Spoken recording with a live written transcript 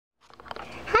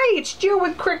it's Jill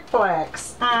with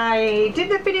Crickflex. I did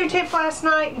the videotape last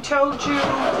night and told you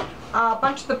a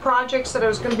bunch of the projects that I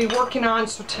was going to be working on,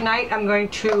 so tonight I'm going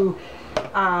to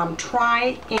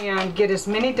try and get as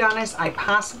many done as I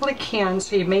possibly can,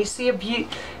 so you may see a few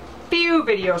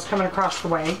videos coming across the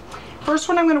way. First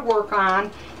one I'm going to work on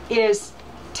is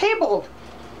table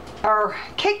or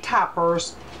cake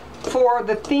toppers for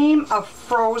the theme of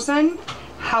Frozen.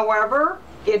 However,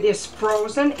 it is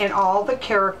Frozen and all the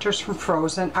characters from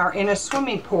Frozen are in a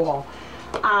swimming pool.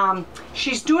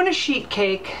 She's doing a sheet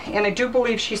cake, and I do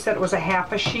believe she said it was a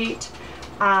half a sheet.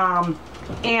 I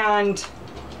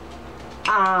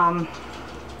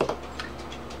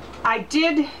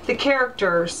did the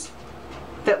characters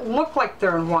that look like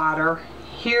they're in water.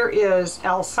 Here is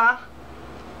Elsa.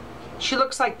 She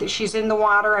looks like that she's in the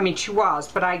water. I mean, she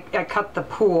was, but I cut the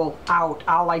pool out.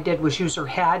 All I did was use her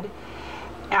head.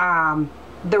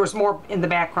 There was more in the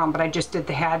background, but I just did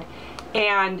the head.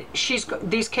 And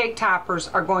these cake toppers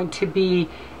are going to be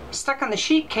stuck on the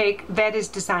sheet cake that is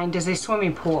designed as a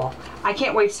swimming pool. I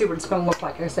can't wait to see what it's going to look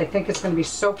like, because I think it's going to be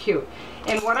so cute.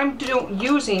 And what I'm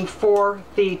using for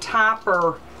the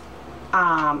topper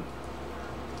to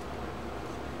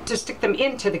stick them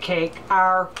into the cake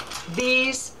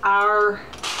these are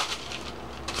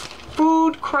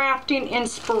Food Crafting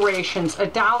Inspirations,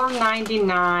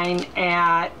 $1.99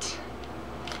 at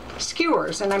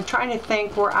Skewers, and I'm trying to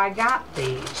think where I got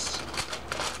these.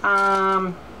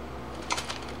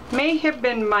 May have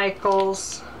been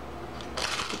Michael's.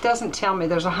 It doesn't tell me.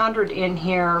 There's 100 in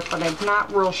here, but I'm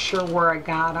not real sure where I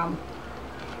got them.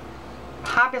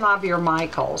 Hobby Lobby or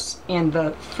Michael's in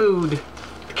the food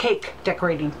cake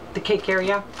decorating, the cake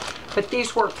area. But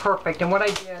these work perfect, and what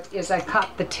I did is I cut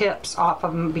the tips off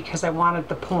of them because I wanted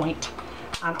the point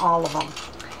on all of them.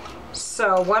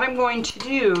 So what I'm going to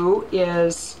do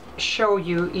is show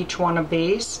you each one of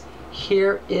these.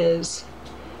 Here is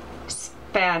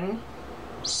Sven,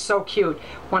 so cute.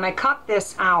 When I cut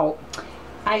this out,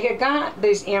 I had got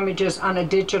these images on a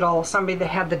digital, somebody that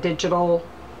had the digital,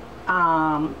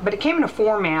 but it came in a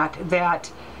format that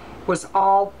was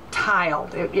all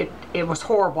tiled. It was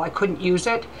horrible. I couldn't use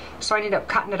it, so I ended up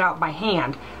cutting it out by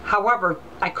hand. However,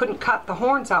 I couldn't cut the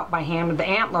horns out by hand with the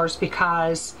antlers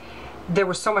because there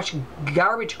was so much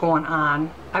garbage going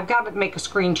on. I've got to make a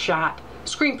screen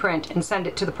print, and send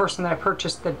it to the person that I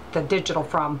purchased the digital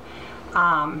from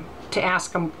to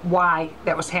ask them why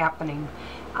that was happening.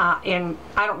 And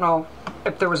I don't know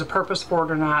if there was a purpose for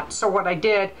it or not. So what I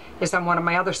did is on one of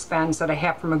my other Svens that I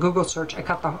have from a Google search, I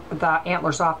cut the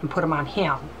antlers off and put them on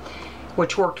him,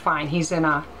 which worked fine. He's in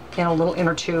a little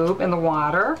inner tube in the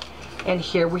water. And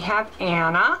here we have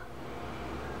Anna.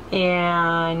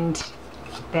 And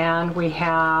then we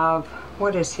have,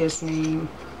 what is his name?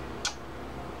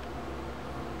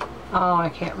 Oh, I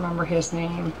can't remember his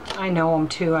name. I know them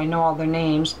too. I know all their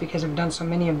names because I've done so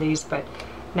many of these, but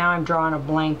now I'm drawing a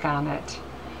blank on it.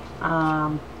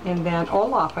 And then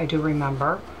Olaf, I do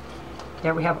remember.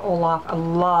 There we have Olaf. I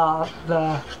love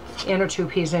the inner tube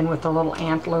he's in with the little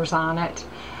antlers on it.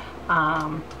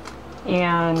 And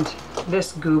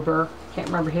this goober, can't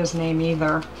remember his name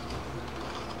either.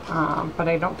 But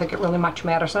I don't think it really much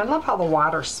matters. And I love how the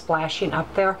water's splashing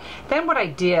up there. Then what I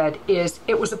did is,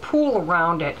 it was a pool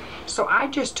around it, so I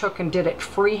just took and did it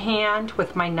freehand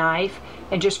with my knife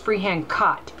and just freehand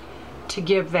cut to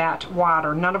give that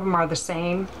water. None of them are the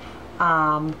same.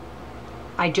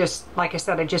 I just, like I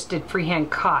said, I just did freehand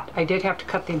cut. I did have to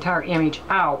cut the entire image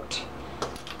out.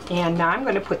 And now I'm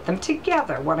going to put them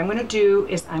together. What I'm going to do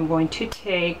is I'm going to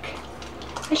take,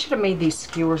 I should have made these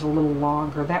skewers a little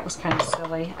longer. That was kind of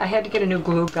silly. I had to get a new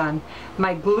glue gun.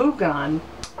 My glue gun,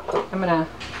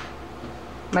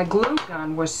 my glue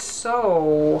gun was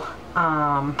so,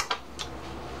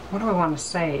 what do I want to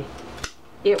say?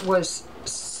 It was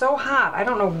so hot. I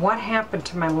don't know what happened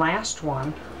to my last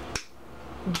one,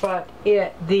 but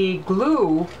the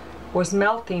glue was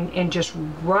melting and just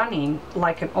running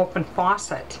like an open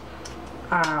faucet.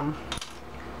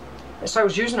 So I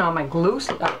was using all my glue.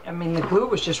 I mean, the glue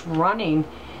was just running.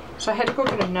 So I had to go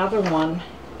get another one,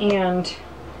 and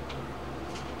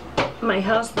my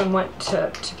husband went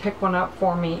to pick one up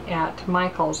for me at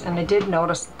Michael's, and I did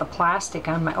notice that the plastic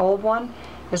on my old one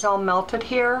is all melted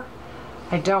here.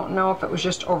 I don't know if it was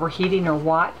just overheating or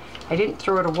what. I didn't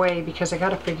throw it away because I got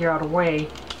to figure out a way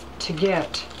to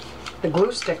get the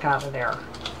glue stick out of there.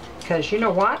 Because you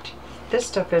know what? This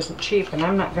stuff isn't cheap, and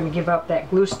I'm not going to give up that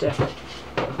glue stick.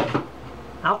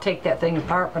 I'll take that thing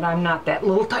apart, but I'm not that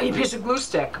little tiny piece of glue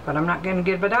stick. But I'm not going to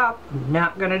give it up.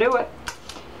 Not going to do it.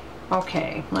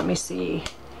 Okay, let me see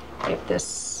if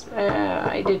this,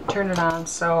 I did turn it on.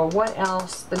 So what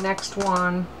else? The next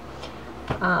one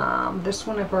This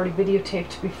one I've already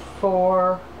videotaped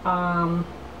before. I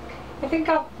think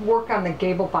I'll work on the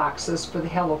gable boxes for the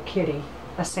Hello Kitty.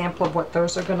 A sample of what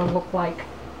those are going to look like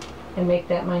and make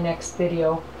that my next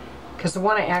video. Because the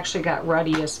one I actually got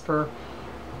ready is for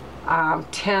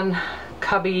 10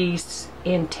 cubbies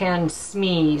in 10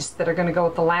 smees that are going to go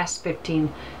with the last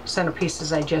 15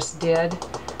 centerpieces I just did.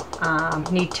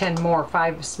 Need 10 more,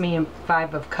 5 of smee and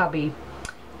 5 of cubby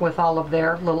with all of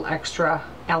their little extra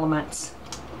elements.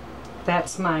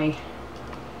 That's my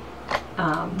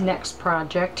next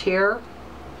project here.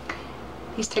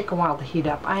 These take a while to heat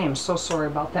up. I am so sorry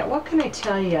about that. What can I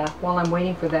tell you while I'm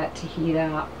waiting for that to heat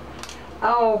up?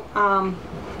 Oh,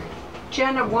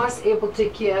 Jenna was able to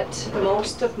get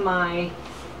most of my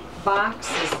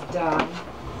boxes done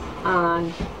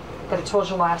on, that I told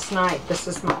you last night. This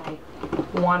is my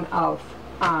one of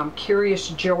Curious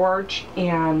George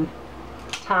and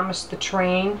Thomas the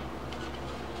Train.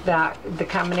 The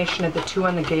combination of the two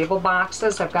on the gable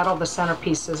boxes. I've got all the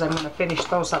centerpieces. I'm going to finish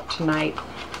those up tonight.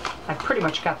 I pretty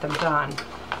much got them done,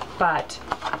 but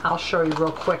I'll show you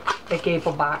real quick the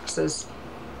gable boxes.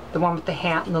 The one with the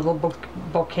hat and the little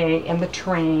bouquet and the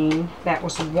train. That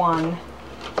was one.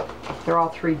 They're all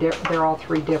three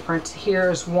different.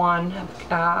 Here's one.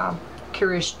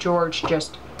 Curious George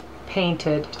just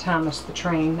painted Thomas the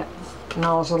Train and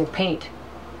all his little paint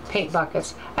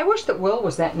buckets. I wish that Will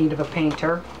was that neat of a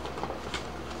painter.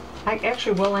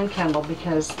 Actually, Will and Kendall,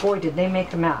 because boy did they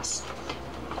make a mess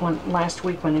last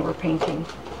week when they were painting.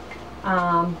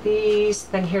 These,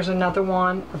 then here's another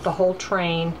one of the whole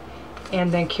train,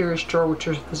 and then Curious George, which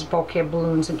is this bouquet of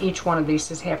balloons, and each one of these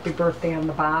says happy birthday on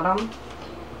the bottom.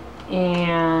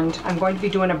 And I'm going to be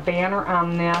doing a banner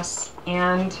on this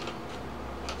and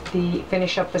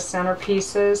finish up the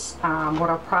centerpieces. What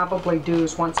I'll probably do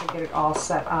is once I get it all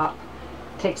set up,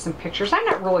 take some pictures. I'm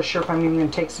not really sure if I'm even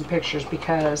going to take some pictures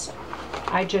because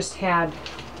I just had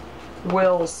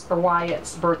Will's or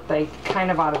Wyatt's birthday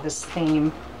kind of out of this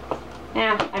theme.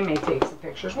 I may take some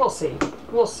pictures. We'll see.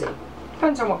 We'll see.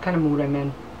 Depends on what kind of mood I'm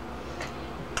in.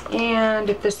 And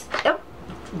if this, oh,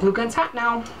 glue gun's hot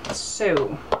now.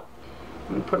 So I'm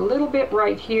going to put a little bit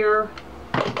right here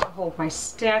to hold my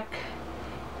stick.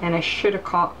 And I should have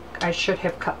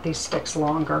cut these sticks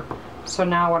longer. So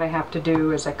now what I have to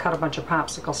do is I cut a bunch of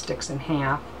popsicle sticks in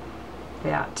half.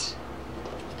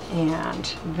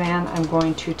 And then I'm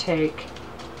going to take,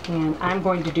 and I'm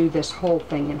going to do this whole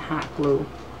thing in hot glue.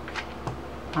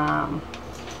 And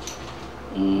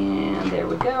there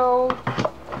we go.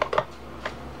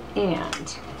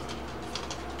 And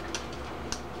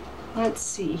let's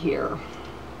see here.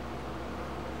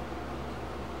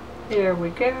 There we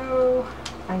go.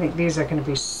 I think these are going to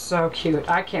be so cute.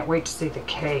 I can't wait to see the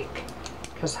cake,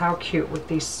 because how cute with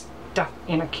these stuff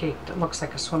in a cake that looks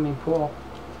like a swimming pool.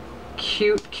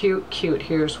 Cute, cute, cute.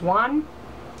 Here's one.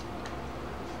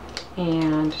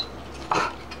 And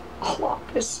oh,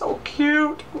 is so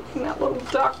cute. And that little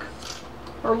duck,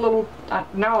 or little,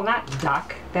 no, not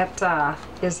duck. That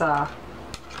is a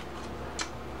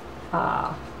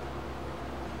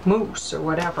moose or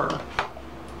whatever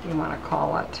you want to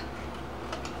call it.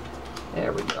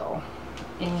 There we go.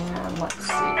 And let's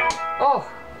see. Oh!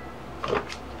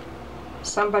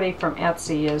 Somebody from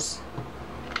Etsy is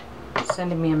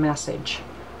sending me a message.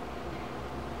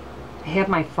 I have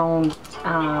my phone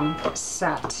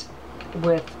set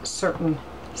with certain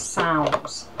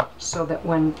sounds so that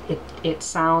when it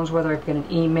sounds, whether I've got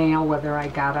an email, whether I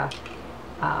got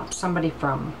somebody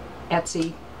from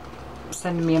Etsy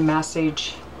sending me a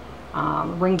message,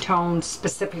 ringtones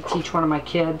specific to each one of my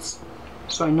kids,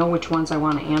 so I know which ones I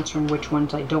want to answer and which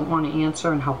ones I don't want to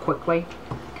answer and how quickly.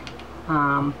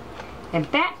 And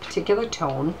that particular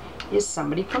tone is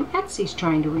somebody from Etsy's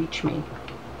trying to reach me.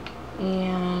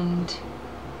 And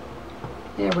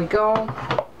there we go.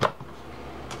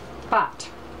 But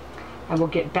I will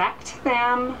get back to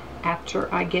them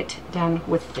after I get done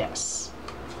with this.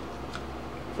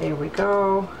 There we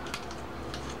go.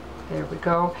 There we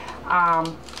go.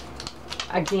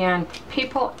 Again,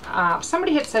 people,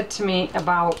 somebody had said to me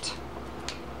about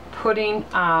putting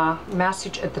a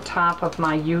message at the top of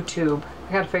my YouTube.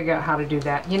 I got to figure out how to do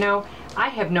that. You know, I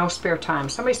have no spare time.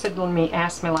 Somebody said to me,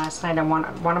 asked me last night on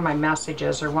one of my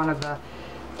messages, or one of the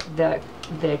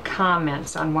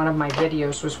comments on one of my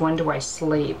videos was, when do I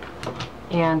sleep?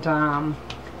 And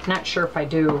not sure if I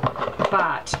do,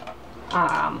 but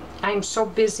I'm so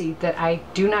busy that I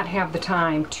do not have the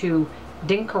time to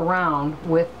dink around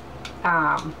with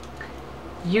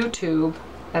YouTube.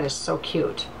 That is so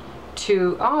cute.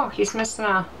 Oh, he's missing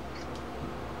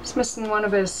one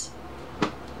of his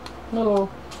little,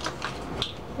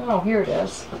 oh, here it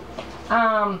is.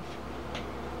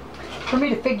 for me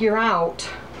to figure out,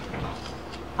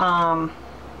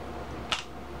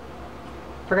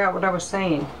 forgot what I was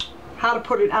saying, how to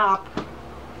put it up,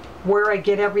 where I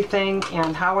get everything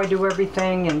and how I do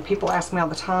everything. And people ask me all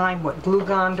the time, what glue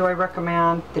gun do I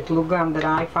recommend? The glue gun that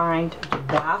I find the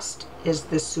best is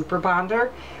this Super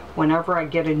Bonder. Whenever I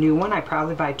get a new one, I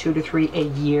probably buy 2 to 3 a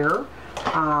year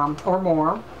or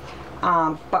more.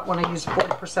 But when I use a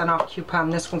 40% off coupon,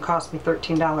 this one cost me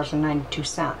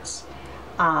 $13.92.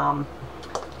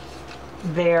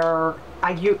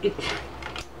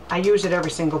 I use it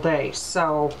every single day,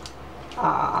 so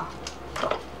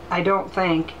I don't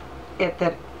think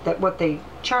that what they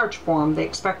charge for them, they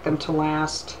expect them to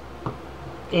last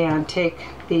and take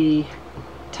the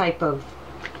type of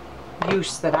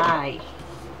use that I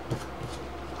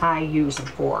use it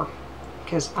for,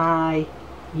 because I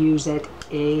use it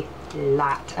a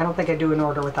lot. I don't think I do an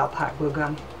order without the hot glue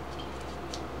gun.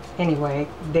 Anyway,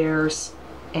 there's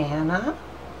Anna.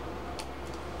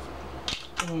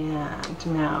 And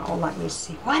now let me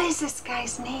see. What is this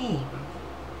guy's name?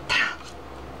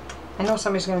 I know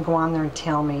somebody's going to go on there and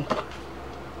tell me,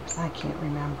 because I can't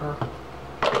remember.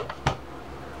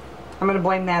 I'm going to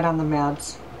blame that on the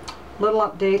meds. Little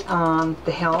update on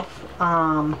the health.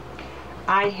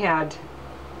 I had,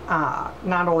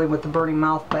 not only with the burning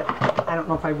mouth, but I don't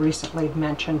know if I recently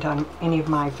mentioned on any of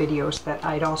my videos that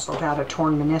I'd also got a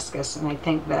torn meniscus, and I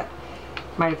think that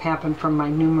might have happened from my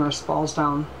numerous falls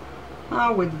down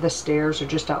with the stairs or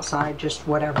just outside, just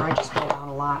whatever. I just fall down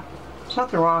a lot. There's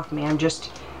nothing wrong with me.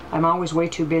 I'm always way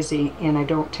too busy, and I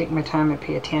don't take my time and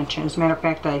pay attention. As a matter of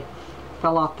fact, I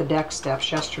fell off the deck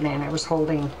steps yesterday, and I was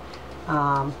holding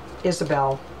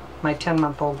Isabel, my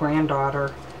 10-month-old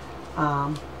granddaughter,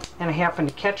 and I happened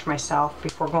to catch myself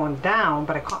before going down,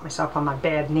 but I caught myself on my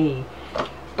bad knee.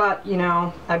 But, you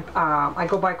know, I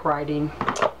go bike riding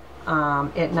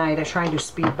at night. I try and do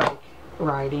speed bike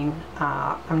riding.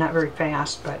 I'm not very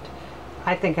fast, but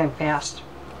I think I'm fast.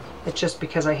 It's just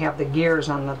because I have the gears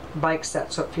on the bike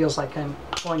set, so it feels like I'm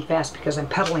going fast because I'm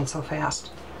pedaling so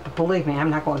fast. But believe me, I'm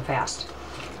not going fast.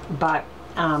 But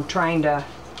I'm trying to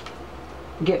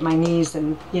get my knees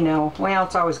and, you know, well,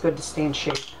 it's always good to stay in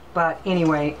shape. But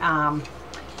anyway,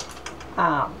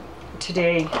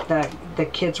 today the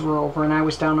kids were over, and I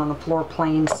was down on the floor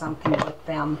playing something with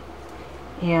them.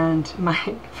 And my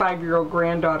 5-year-old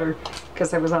granddaughter,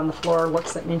 because I was on the floor,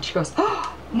 looks at me and she goes,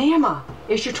 "Oh, Nama,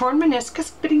 is your torn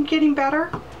meniscus getting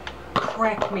better?"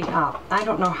 Cracked me up. I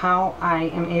don't know how I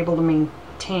am able to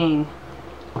maintain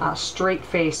a straight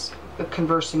face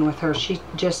conversing with her. She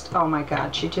just, oh my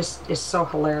God, she just is so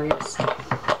hilarious.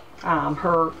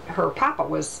 Her papa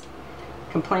was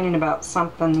complaining about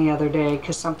something the other day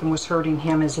because something was hurting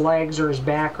him, his legs or his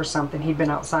back or something. He'd been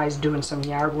outside doing some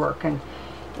yard work, and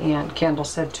Kendall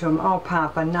said to him, "Oh,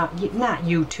 Papa, not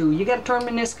you too. You got a torn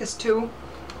meniscus too?"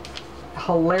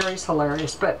 Hilarious,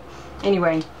 hilarious. But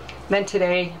anyway, then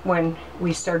today when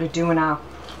we started doing a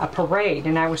parade,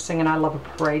 and I was singing "I Love a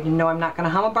Parade," and no, I'm not going to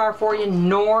hum a bar for you,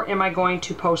 nor am I going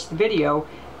to post the video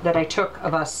that I took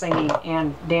of us singing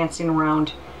and dancing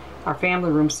around our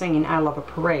family room singing "I Love a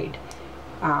Parade."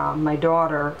 My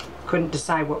daughter couldn't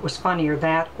decide what was funnier,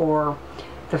 that or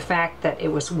the fact that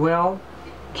it was Will,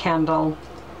 Kendall,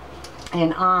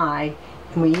 and I,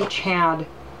 and we each had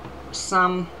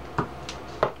some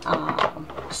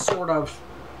sort of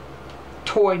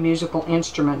toy musical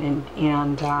instrument,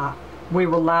 and we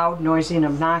were loud, noisy, and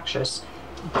obnoxious,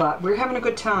 but we were having a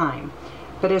good time.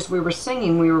 But as we were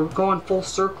singing, we were going full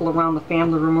circle around the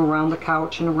family room, around the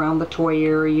couch, and around the toy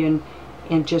area,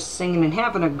 and just singing and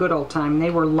having a good old time. They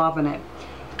were loving it.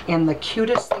 And the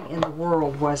cutest thing in the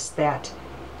world was that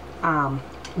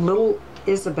little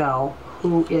Isabel,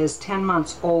 who is 10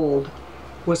 months old,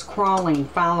 was crawling,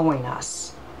 following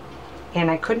us. And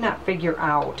I could not figure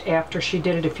out, after she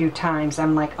did it a few times,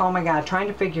 I'm like, oh my God, trying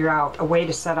to figure out a way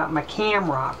to set up my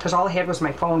camera, because all I had was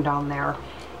my phone down there,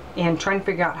 and trying to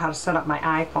figure out how to set up my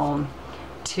iPhone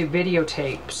to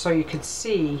videotape so you could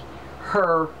see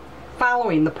her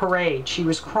following the parade. She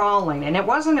was crawling, and it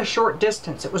wasn't a short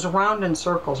distance, it was around in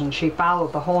circles, and she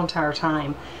followed the whole entire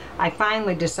time. I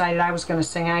finally decided I was going to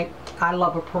sing I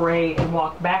Love a Parade and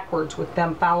walk backwards with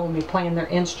them following me, playing their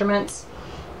instruments,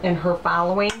 and her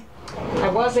following. I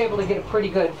was able to get a pretty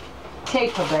good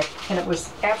tape of it, and it was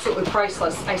absolutely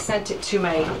priceless. I sent it to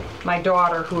my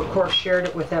daughter, who of course shared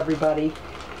it with everybody.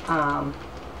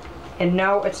 And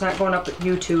no, it's not going up at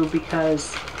YouTube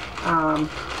because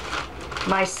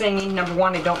my singing, number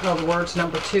one, I don't know the words.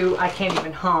 Number two, I can't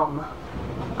even hum.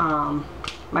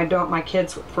 My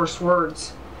kids' first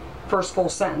full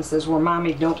sentences were,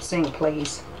 "Mommy, don't sing,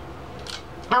 please."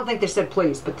 I don't think they said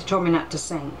please, but they told me not to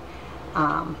sing.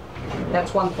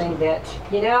 That's one thing that,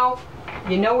 you know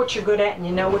what you're good at and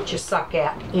you know what you suck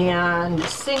at. And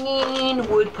singing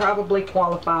would probably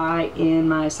qualify in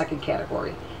my second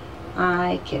category.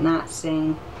 I cannot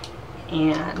sing,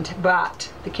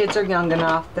 but the kids are young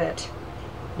enough that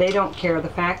they don't care. The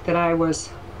fact that I was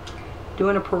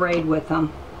doing a parade with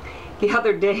them the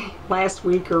other day, last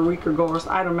week or a week ago,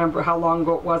 I don't remember how long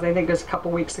ago it was, I think it was a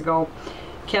couple weeks ago,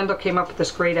 Kendall came up with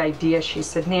this great idea. She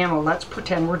said, Namo, let's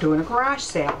pretend we're doing a garage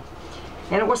sale.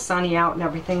 And it was sunny out and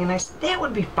everything, and I said, that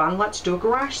would be fun, let's do a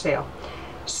garage sale.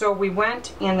 So we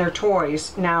went in their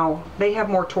toys. Now, they have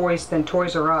more toys than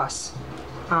Toys R Us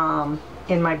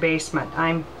in my basement.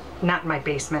 I'm not in my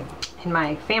basement, in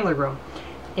my family room.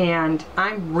 And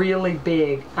I'm really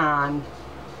big on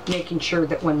making sure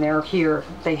that when they're here,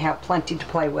 they have plenty to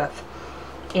play with.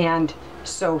 And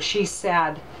so she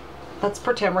said, let's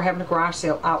pretend we're having a garage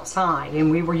sale outside.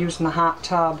 And we were using the hot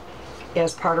tub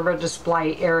as part of our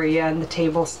display area and the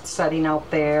table setting out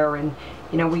there. And,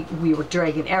 you know, we were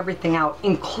dragging everything out,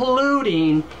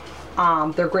 including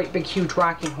their great big huge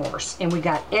rocking horse. And we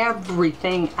got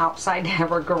everything outside to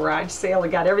have our garage sale. We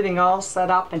got everything all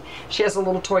set up. And she has a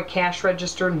little toy cash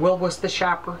register, and Will was the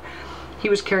shopper. He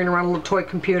was carrying around a little toy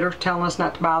computer telling us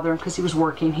not to bother him because he was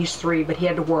working. He's 3, but he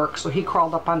had to work, so he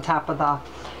crawled up on top of the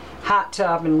hot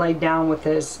tub and laid down with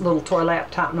his little toy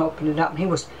laptop and opened it up. And he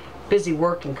was busy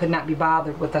working, could not be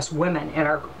bothered with us women at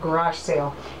our garage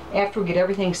sale. After we get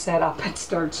everything set up, it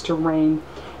starts to rain.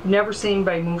 Never seen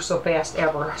anybody move so fast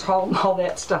ever. Hauling all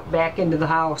that stuff back into the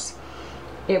house.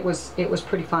 It was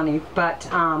pretty funny, but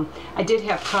I did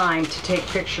have time to take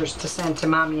pictures to send to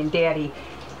Mommy and Daddy.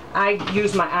 I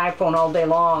use my iPhone all day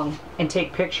long and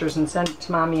take pictures and send it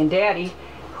to Mommy and Daddy,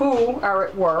 who are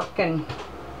at work. And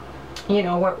you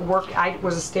know, at work I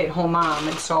was a stay-at-home mom,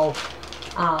 and so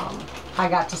I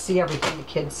got to see everything the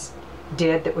kids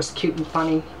did that was cute and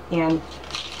funny. And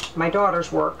my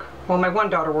daughters work. Well, my one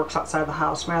daughter works outside the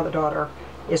house. My other daughter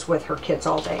is with her kids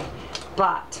all day.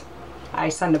 But I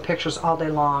send them pictures all day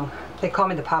long. They call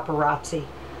me the paparazzi.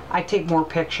 I take more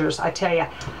pictures. I tell you,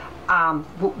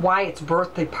 Wyatt's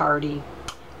birthday party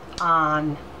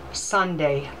on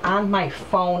Sunday, on my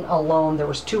phone alone, there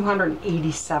was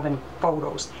 287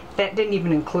 photos. That didn't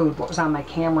even include what was on my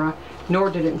camera, nor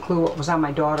did it include what was on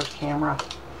my daughter's camera.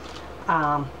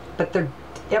 But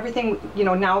everything, you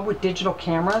know, now with digital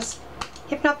cameras,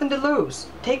 you have nothing to lose.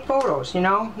 Take photos, you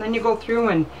know, and then you go through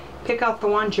and pick out the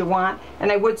ones you want. And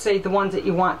I would say the ones that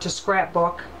you want to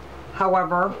scrapbook.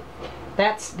 However,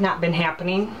 that's not been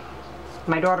happening.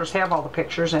 My daughters have all the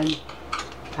pictures, and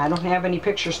I don't have any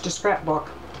pictures to scrapbook.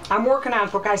 I'm working on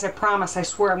it, but guys, I promise, I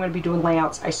swear I'm going to be doing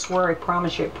layouts. I swear, I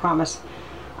promise you, I promise.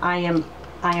 I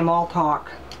am all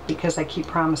talk because I keep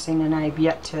promising and I've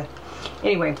yet to.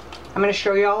 Anyway, I'm going to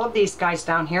show you all of these guys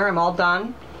down here. I'm all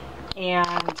done,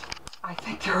 and I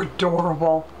think they're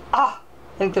adorable. Ah,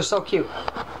 I think they're so cute.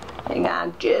 Hang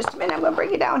on just a minute. I'm going to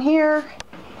bring it down here.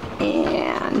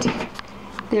 And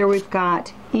there we've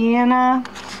got Anna.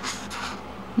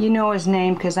 You know his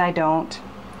name because I don't.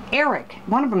 Eric.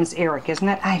 One of them is Eric, isn't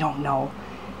it? I don't know.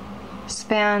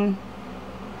 Sven.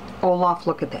 Olaf,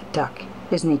 look at that duck.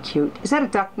 Isn't he cute? Is that a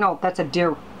duck? No, that's a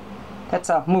deer. That's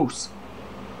a moose.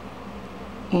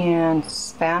 And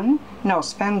Sven? No,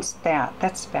 Sven's that.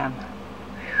 That's Sven.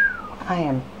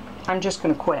 I'm just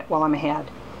going to quit while I'm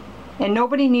ahead. And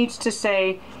nobody needs to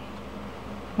say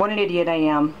what an idiot I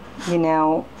am. You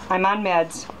know, I'm on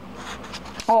meds.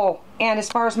 Oh, and as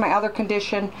far as my other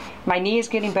condition, my knee is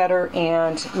getting better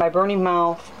and my burning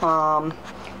mouth.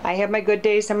 I have my good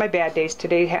days and my bad days.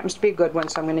 Today happens to be a good one,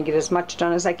 so I'm going to get as much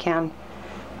done as I can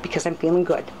because I'm feeling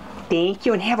good. Thank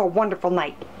you, and have a wonderful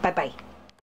night. Bye-bye.